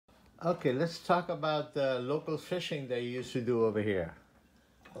Okay, let's talk about the local fishing they used to do over here.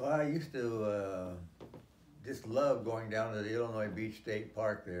 Well, I used to just love going down to the Illinois Beach State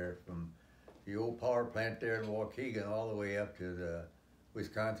Park there from the old power plant there in Waukegan all the way up to the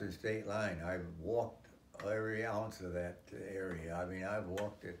Wisconsin state line. I've walked every ounce of that area. I mean, I've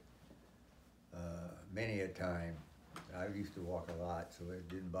walked it many a time. I used to walk a lot, so it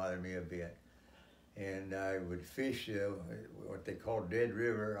didn't bother me a bit. And I would fish what they call Dead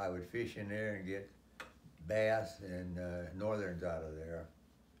River. I would fish in there and get bass and northerns out of there.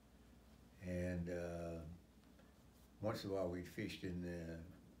 And once in a while we fished in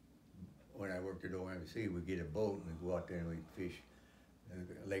when I worked at OMC, we'd get a boat and we'd go out there and we'd fish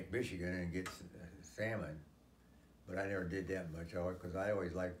Lake Michigan and get salmon. But I never did that much because I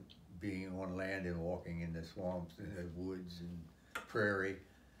always liked being on land and walking in the swamps and the woods and prairie.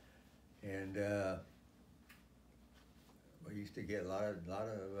 And we used to get a lot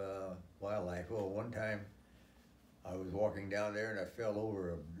of wildlife. Well, one time I was walking down there and I fell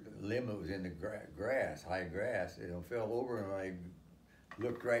over a limb that was in the grass, high grass. And I fell over and I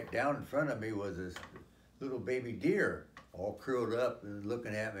looked right down in front of me was this little baby deer all curled up and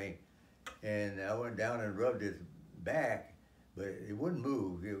looking at me. And I went down and rubbed its back, but it wouldn't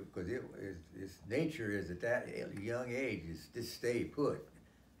move because its nature is at that young age is just stay put.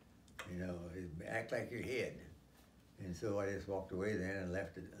 You know, act like your head. And so I just walked away then and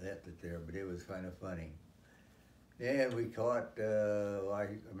left it there, but it was kind of funny. And we caught, I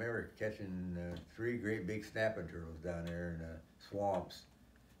remember catching 3 great big snapping turtles down there in the swamps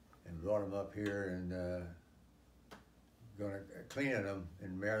and brought them up here and gonna cleaning them.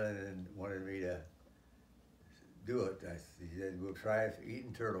 And Marilyn wanted me to do it. He said, we'll try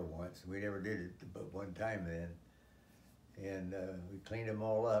eating turtle once. We never did it but one time then. And we cleaned them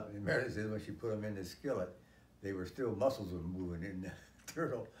all up. And Marilyn said when she put them in the skillet, they were still muscles were moving in the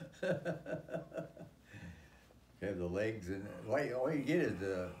turtle. Have the legs and all you get is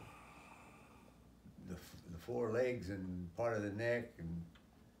the 4 legs and part of the neck, and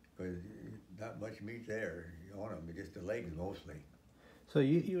because not much meat there on them, just the legs mostly. So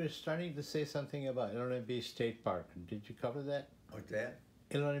you were starting to say something about Illinois Beach State Park. Did you cover that? What's that?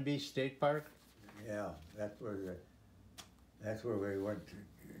 Illinois Beach State Park? Yeah, that's where we went to,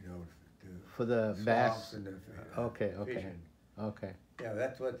 For the bass? And the okay. fishing. Okay. Yeah,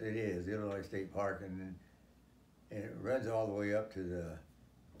 that's what it is, Illinois State Park, and it runs all the way up to the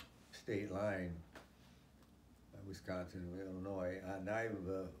state line, Wisconsin, Illinois, and I've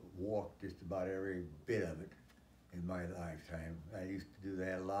walked just about every bit of it in my lifetime. I used to do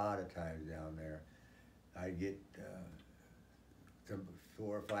that a lot of times down there. I'd get some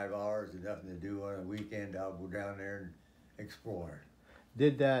 4 or 5 hours and nothing to do on a weekend. I'll go down there and explore.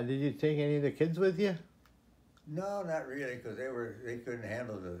 Did you take any of the kids with you? No, not really, because they couldn't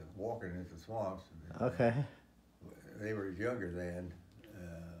handle the walking in the swamps. Okay. They were younger then.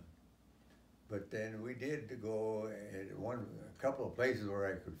 But then we did go at a couple of places where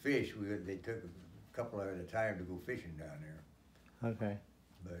I could fish. They took a couple at a time to go fishing down there. Okay.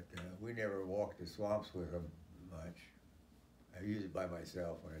 But we never walked the swamps with them much. I used it by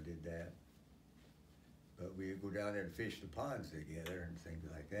myself when I did that. But we'd go down there and fish the ponds together and things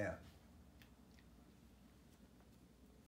like that.